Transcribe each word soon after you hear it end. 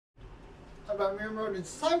about mirror mode.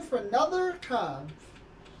 It's time for another cup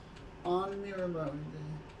on mirror mode.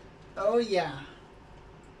 Oh yeah.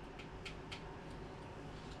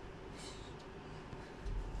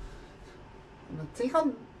 I'm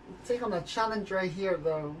gonna take on the challenge right here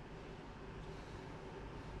though.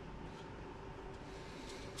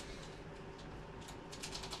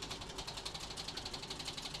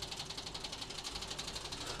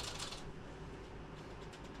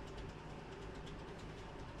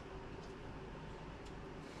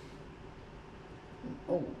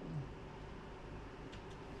 Oh.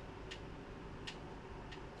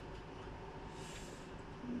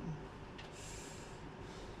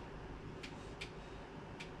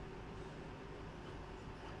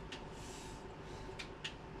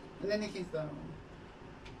 In any case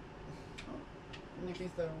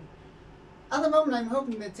though, at the moment I'm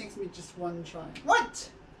hoping that it takes me just one try. What?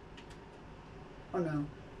 Oh no.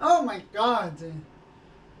 Oh my god.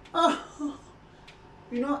 Oh.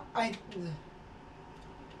 You know, I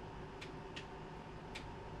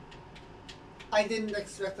didn't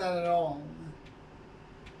expect that at all.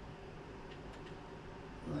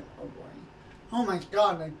 I'm like, oh boy. Oh my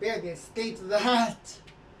god, I barely escaped that.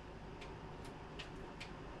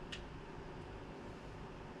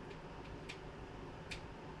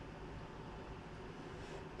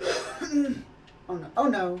 Oh no. Oh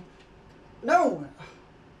no. No!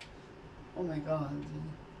 Oh my god.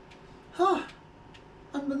 Huh.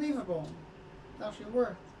 Unbelievable. It actually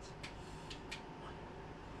worked.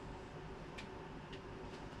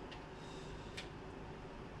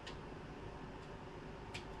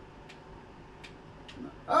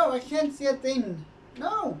 Oh, I can't see a thing.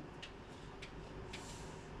 No.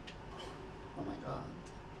 Oh my god.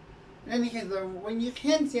 In any case though, when you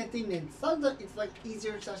can't see a thing, it's like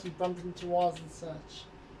easier to actually bump into walls and such.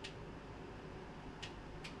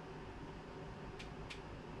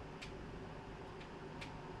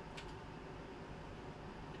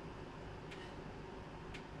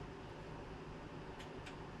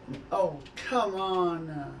 Oh, come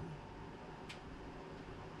on.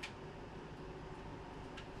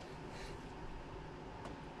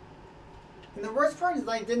 And the worst part is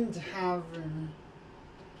I didn't have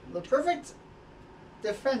the perfect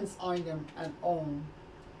defense item at all.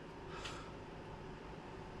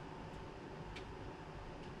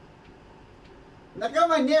 And I got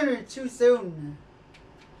my narrator too soon.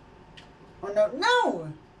 Oh no,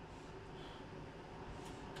 no!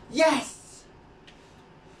 Yes!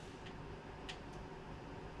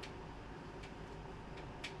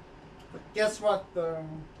 But guess what though?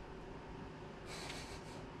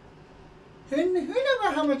 Who knew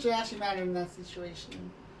about how much it actually mattered in that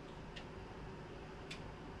situation?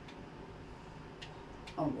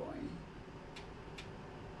 Oh boy.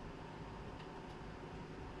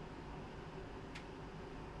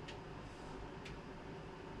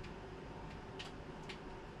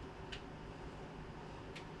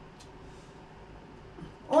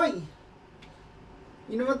 Oi!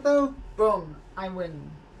 You know what though? Boom! I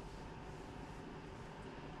win.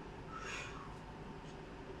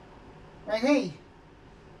 Right, hey!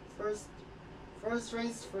 First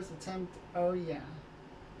race, first attempt, oh yeah.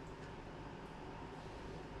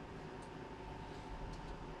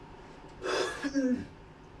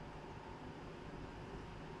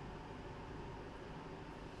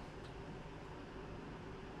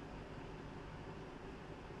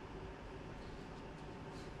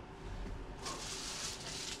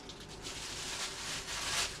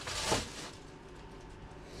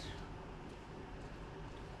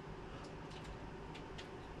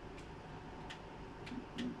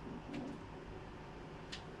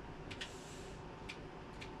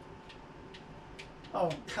 Oh,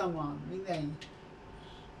 come on, really?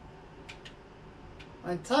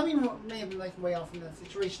 My timing may have been like way off in that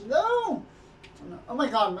situation. No! Oh, no. Oh my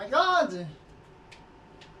god, my god!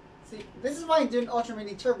 See, this is why I did Ultra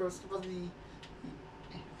Mini Turbos, because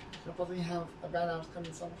we have a bad outcome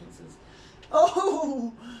in some cases.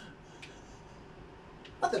 Oh!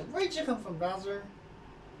 What the? Where'd you come from, Bowser?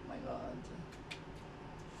 Oh my god.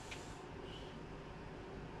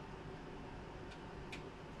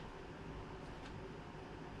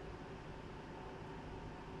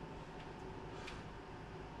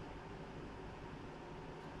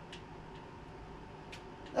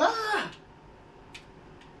 Ah!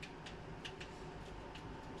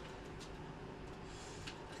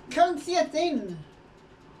 Can't see a thing.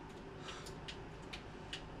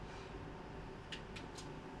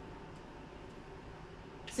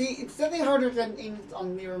 See, it's definitely harder than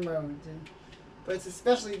on mirror mode, but it's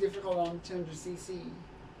especially difficult on 200cc.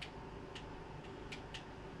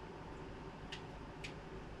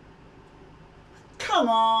 Come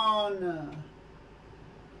on!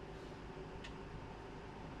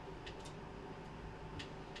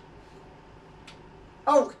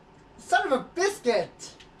 Oh, son of a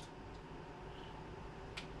biscuit!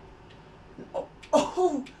 Oh,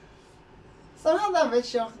 oh. Somehow that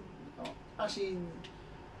video actually.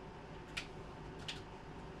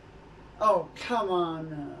 Oh, come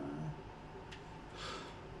on.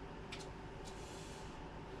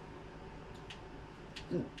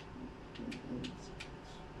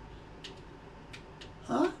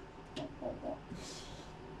 Huh?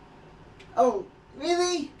 Oh,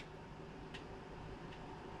 really?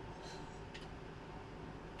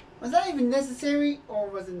 Was that even necessary, or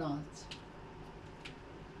was it not?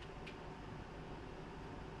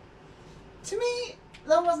 To me,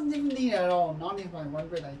 that wasn't even needed at all. Not if I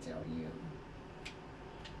wonder, I tell you.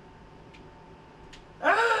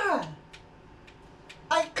 Ah!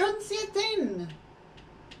 I couldn't see a thing!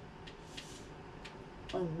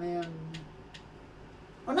 Oh man.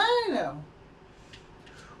 Oh no!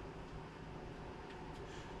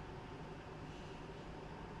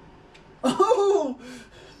 Oh!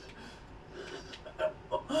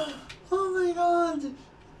 Oh my god!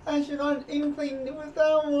 I should have an inkling with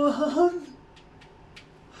that one!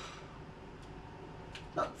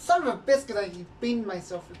 No, son of a biscuit, I beamed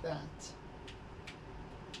myself with that.